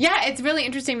really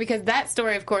interesting because that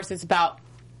story, of course, is about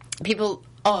people,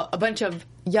 a bunch of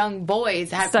young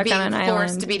boys being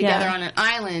forced to be together on an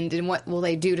island, and what will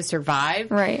they do to survive?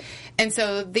 Right. And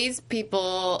so these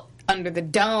people under the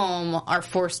dome are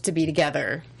forced to be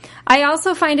together. I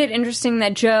also find it interesting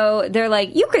that Joe, they're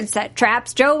like, you could set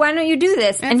traps. Joe, why don't you do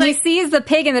this? And he sees the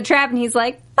pig in the trap and he's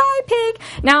like, bye, pig.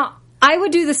 Now, I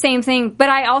would do the same thing, but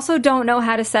I also don't know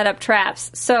how to set up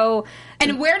traps. So...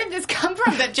 And where did this come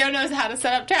from that Joe knows how to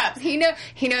set up traps? He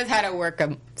knows how to work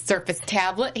a Surface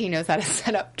tablet. He knows how to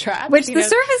set up traps. Which the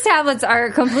Surface tablets are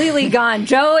completely gone.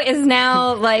 Joe is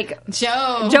now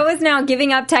Joe is now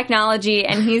giving up technology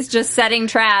and he's just setting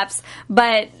traps,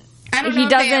 but I don't know he if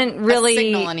doesn't they have really a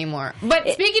signal anymore. But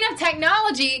speaking of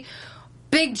technology,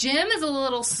 Big Jim is a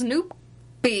little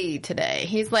snoopy today.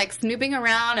 He's like snooping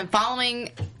around and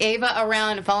following Ava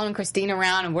around and following Christine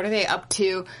around, and what are they up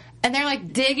to? And they're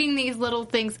like digging these little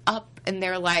things up, and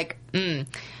they're like,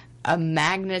 a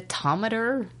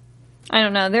magnetometer? I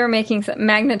don't know. They were making some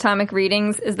magnetomic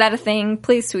readings. Is that a thing?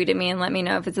 Please tweet at me and let me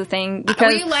know if it's a thing.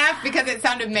 Because we laughed because it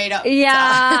sounded made up. Yeah,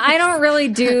 I don't really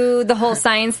do the whole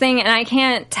science thing, and I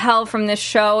can't tell from this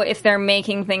show if they're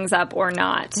making things up or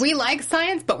not. We like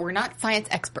science, but we're not science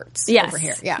experts over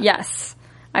here. Yeah. Yes.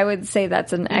 I would say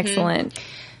that's an excellent...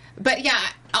 But yeah,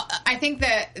 I think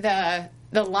that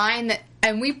the line that...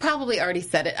 And we probably already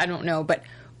said it, I don't know, but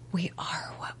we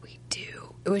are what we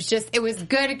do. It was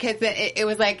good because it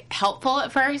was like helpful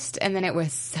at first, and then it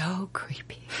was so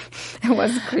creepy. It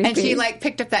was creepy. And she like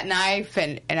picked up that knife,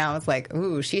 and I was like,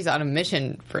 ooh, she's on a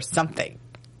mission for something.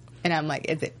 And I'm like,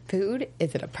 is it food?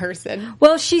 Is it a person?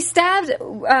 Well, she stabbed...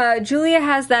 Julia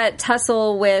has that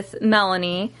tussle with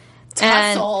Melanie.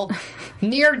 Tussle.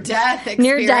 Near-death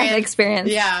experience. Near-death experience.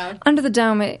 Yeah. Under the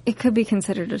dome, it could be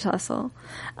considered a tussle.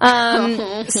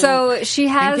 So she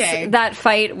has that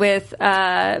fight with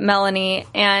Melanie,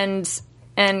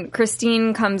 and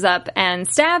Christine comes up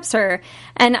and stabs her.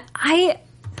 And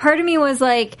part of me was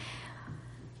like,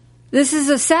 this is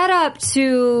a setup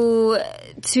to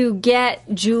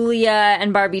get Julia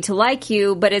and Barbie to like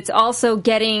you, but it's also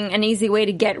getting an easy way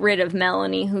to get rid of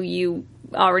Melanie, who you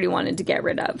already wanted to get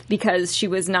rid of because she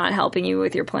was not helping you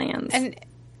with your plans. And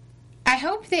I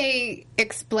hope they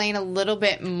explain a little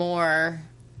bit more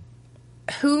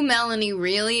who Melanie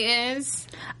really is.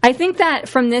 I think that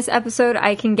from this episode,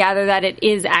 I can gather that it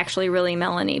is actually really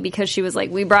Melanie, because she was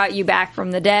like, we brought you back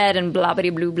from the dead and blah, blah,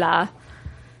 blah, blah.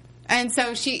 And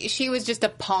so she was just a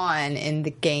pawn in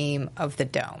the game of the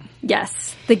dome.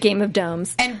 Yes, the game of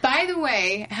domes. And by the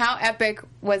way, how epic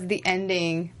was the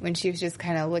ending when she was just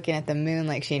kind of looking at the moon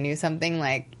like she knew something,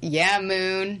 like, yeah,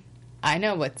 moon, I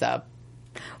know what's up.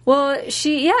 Well,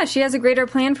 she has a greater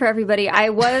plan for everybody. I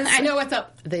know what's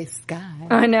up the sky.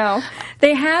 I know.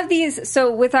 They have these,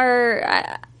 so with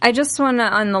I just want to,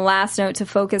 on the last note, to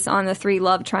focus on the 3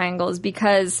 love triangles,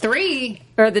 because... 3?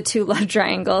 Or the 2 love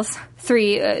triangles.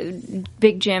 3,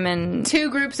 Big Jim and...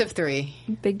 2 groups of 3.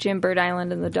 Big Jim, Bird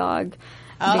Island, and the dog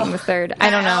being the 3rd.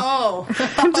 I don't know. Oh,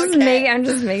 I'm just making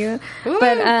it. Ooh.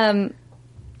 But,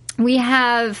 we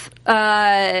have...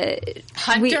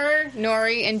 Hunter,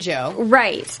 Nori, and Joe.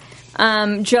 Right.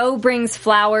 Joe brings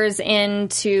flowers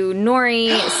into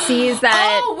Nori, sees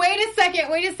that... Oh, wait a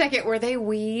second. Were they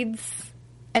weeds?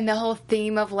 And the whole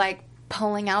theme of, like,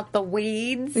 pulling out the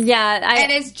weeds? Yeah.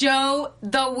 And is Joe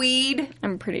the weed?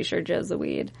 I'm pretty sure Joe's the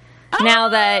weed. Now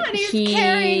that and he's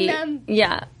carrying them.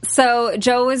 Yeah. So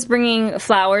Joe was bringing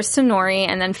flowers to Nori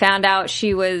and then found out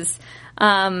she was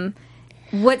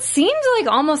What seemed like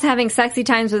almost having sexy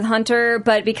times with Hunter,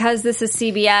 but because this is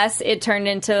CBS, it turned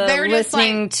into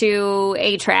listening to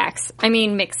A-tracks. I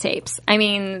mean, mixtapes. I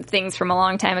mean, things from a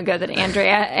long time ago that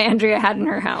Andrea had in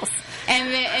her house.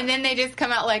 And then they just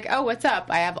come out like, oh, what's up?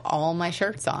 I have all my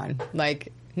shirts on.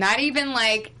 Like, not even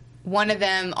like one of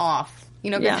them off.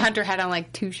 You know, because Hunter had on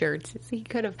like 2 shirts. So it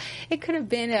could have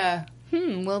been a,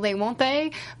 will they, won't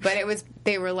they? But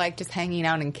they were like just hanging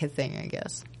out and kissing, I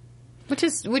guess. Which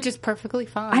is perfectly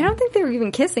fine. I don't think they were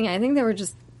even kissing. I think they were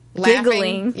just laughing.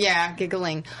 Giggling. Yeah,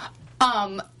 giggling.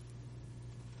 But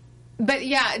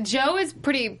yeah, Joe is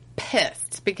pretty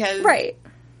pissed because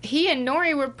he and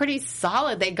Nori were pretty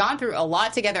solid. They'd gone through a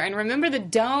lot together. And remember, the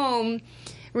Dome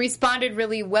responded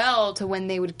really well to when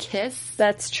they would kiss.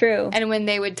 That's true. And when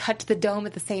they would touch the Dome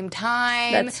at the same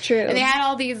time. That's true. And they had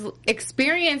all these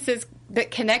experiences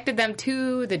that connected them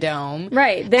to the Dome.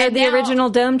 Right. They're the original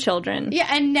Dome children. Yeah,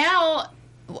 and now,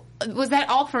 was that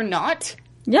all for naught?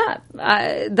 Yeah.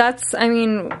 We're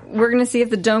going to see if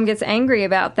the Dome gets angry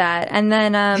about that. And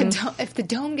then... if the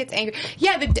Dome gets angry...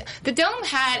 Yeah, the Dome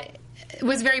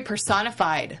was very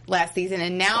personified last season,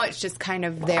 and now it's just kind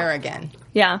of there again.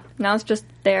 Yeah, now it's just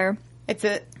there. It's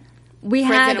a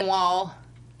prison wall.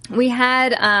 We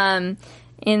had,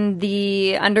 in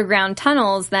the underground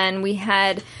tunnels, then we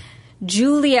had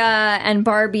Julia and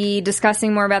Barbie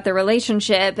discussing more about their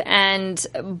relationship, and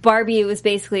Barbie was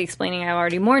basically explaining, I've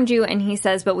already mourned you, and he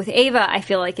says, but with Ava, I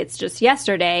feel like it's just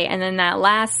yesterday. And then that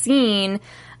last scene,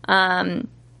 him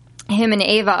and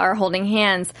Ava are holding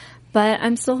hands, but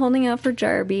I'm still holding out for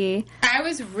Jarby. I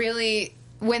was really,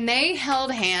 when they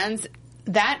held hands,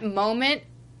 that moment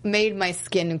made my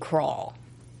skin crawl.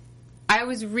 I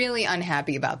was really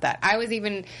unhappy about that. I was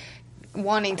even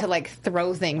wanting to like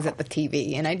throw things at the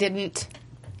TV, and I didn't.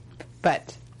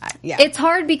 But yeah, it's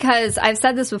hard because I've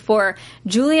said this before.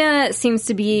 Julia seems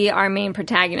to be our main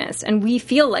protagonist, and we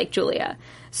feel like Julia.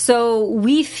 So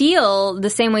we feel the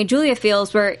same way Julia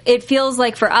feels, where it feels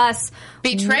like for us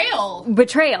betrayal,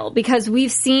 because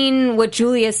we've seen what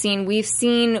Julia's seen.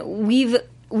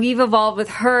 We've evolved with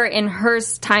her in her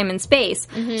time and space.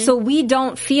 Mm-hmm. So we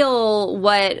don't feel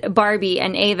what Barbie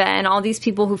and Ava and all these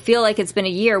people who feel like it's been a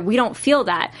year, we don't feel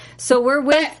that. So we're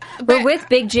with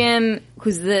Big Jim,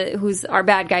 who's our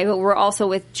bad guy, but we're also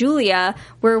with Julia,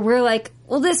 where we're like,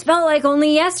 well, this felt like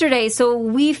only yesterday. So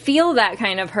we feel that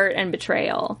kind of hurt and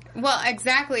betrayal. Well,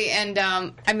 exactly. And,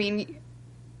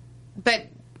 but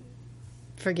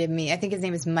forgive me, I think his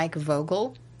name is Mike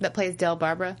Vogel, that plays Del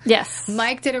Barbara. Yes.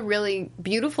 Mike did a really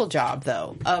beautiful job,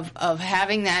 though, of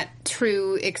having that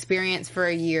true experience for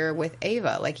a year with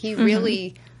Ava. Like, he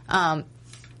really had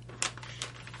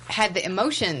the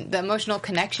emotional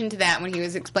connection to that when he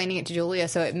was explaining it to Julia,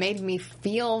 so it made me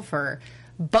feel for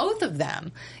both of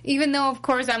them. Even though, of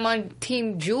course, I'm on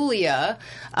Team Julia,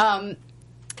 I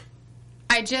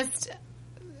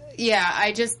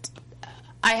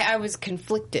was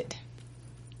conflicted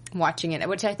watching it,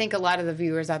 which I think a lot of the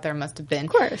viewers out there must have been.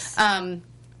 Of course.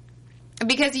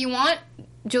 Because you want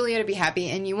Julia to be happy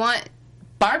and you want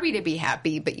Barbie to be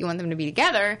happy, but you want them to be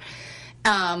together,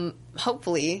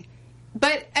 hopefully.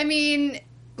 But, I mean,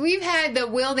 we've had the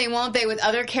will they, won't they with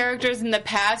other characters in the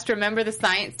past. Remember the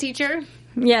science teacher?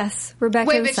 Yes,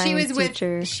 Rebecca, the science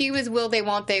teacher. She was will they,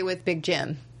 won't they with Big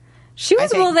Jim. She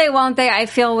was will they, won't they, I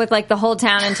feel, with, like, the whole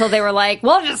town until they were like,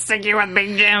 we'll just stick you with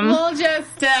Big Jim. We'll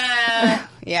just,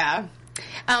 yeah.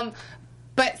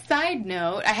 But side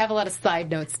note, I have a lot of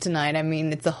side notes tonight. I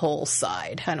mean, it's a whole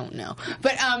side. I don't know.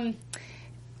 But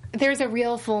there's a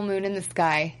real full moon in the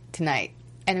sky tonight.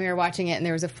 And we were watching it, and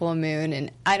there was a full moon.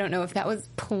 And I don't know if that was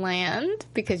planned,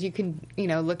 because you can,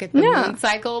 look at the moon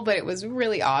cycle. But it was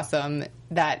really awesome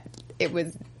that it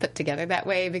was put together that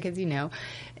way, because,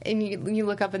 and you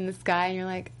look up in the sky and you're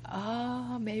like,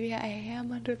 oh, maybe I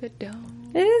am under the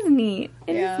dome. It is neat.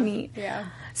 It is neat. Yeah.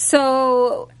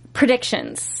 So,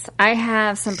 predictions. I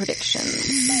have some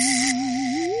predictions.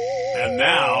 And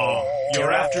now,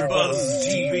 your AfterBuzz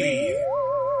TV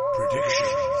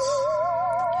predictions.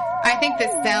 I think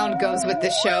this sound goes with the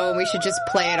show, and we should just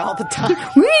play it all the time.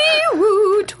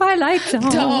 Wee-woo, Twilight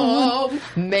Zone. Dome,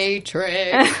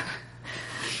 Matrix.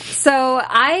 So,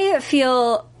 I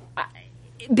feel...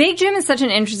 Big Jim is such an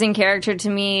interesting character to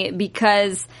me,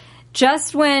 because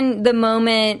just when the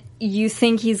moment you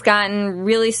think he's gotten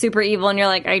really super evil and you're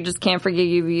like, I just can't forgive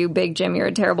you, Big Jim, you're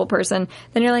a terrible person,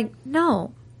 then you're like,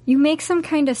 no, you make some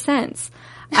kind of sense.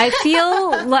 I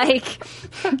feel like,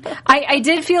 I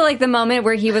did feel like the moment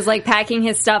where he was like packing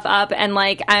his stuff up and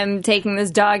like, I'm taking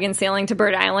this dog and sailing to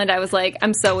Bird Island, I was like,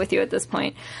 I'm so with you at this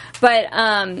point. But,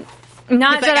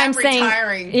 Not that I'm I'm saying,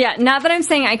 retiring. yeah, not that I'm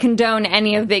saying I condone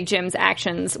any of Big Jim's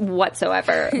actions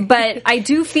whatsoever, but I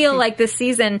do feel like this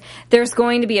season there's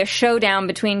going to be a showdown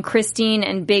between Christine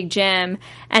and Big Jim,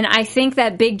 and I think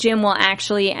that Big Jim will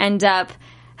actually end up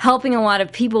helping a lot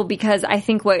of people because I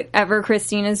think whatever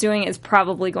Christine is doing is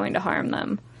probably going to harm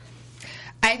them.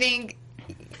 I think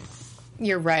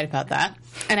you're right about that.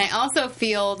 And I also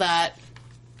feel that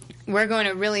we're going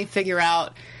to really figure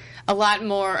out a lot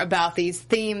more about these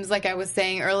themes, like I was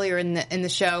saying earlier in the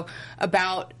show,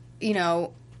 about, you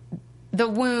know, the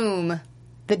womb,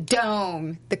 the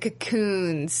dome, the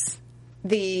cocoons,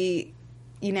 the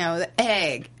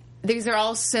egg. These are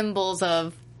all symbols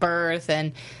of birth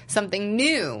and something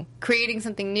new, creating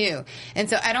something new. And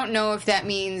so I don't know if that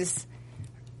means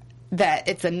that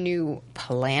it's a new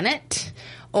planet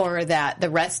or that the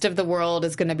rest of the world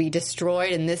is going to be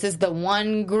destroyed and this is the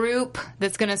one group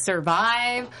that's going to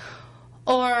survive,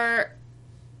 or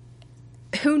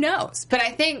who knows. But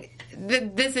I think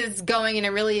that this is going in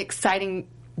a really exciting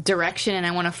direction, and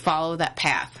I want to follow that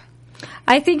path.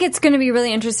 I think it's going to be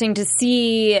really interesting to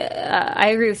see. I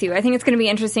agree with you. I think it's going to be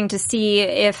interesting to see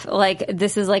if, like,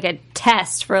 this is like a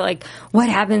test for, like, what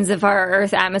happens if our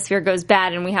Earth atmosphere goes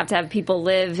bad and we have to have people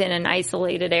live in an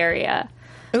isolated area.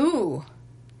 Ooh.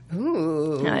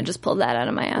 I just pulled that out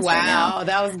of my ass. Wow, right now.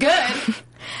 that was good.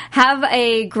 Have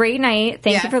a great night.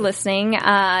 Thank you for listening.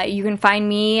 You can find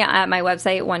me at my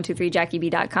website,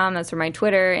 123jackieb.com. That's where my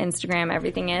Twitter, Instagram,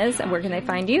 everything is. And where can they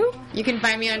find you? You can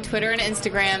find me on Twitter and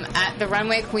Instagram at The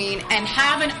Runway Queen. And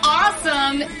have an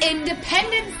awesome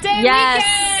Independence Day Yes.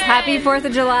 weekend! Happy 4th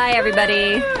of July,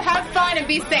 everybody. Woo! Have fun and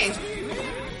be safe.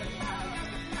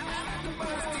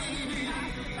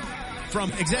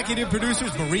 From executive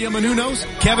producers Maria Menounos,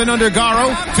 Kevin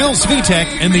Undergaro, Phil Svitek,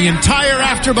 and the entire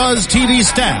AfterBuzz TV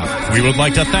staff, we would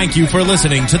like to thank you for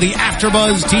listening to the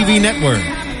AfterBuzz TV network.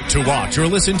 To watch or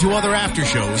listen to other after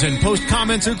shows and post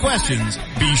comments or questions,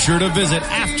 be sure to visit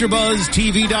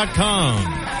AfterBuzzTV.com.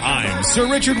 I'm Sir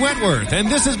Richard Wentworth, and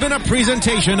this has been a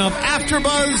presentation of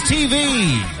AfterBuzz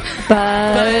TV.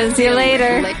 Buzz you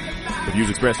later. The views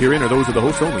expressed herein are those of the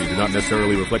hosts only and do not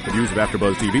necessarily reflect the views of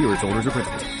AfterBuzz TV or its owners or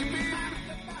principals.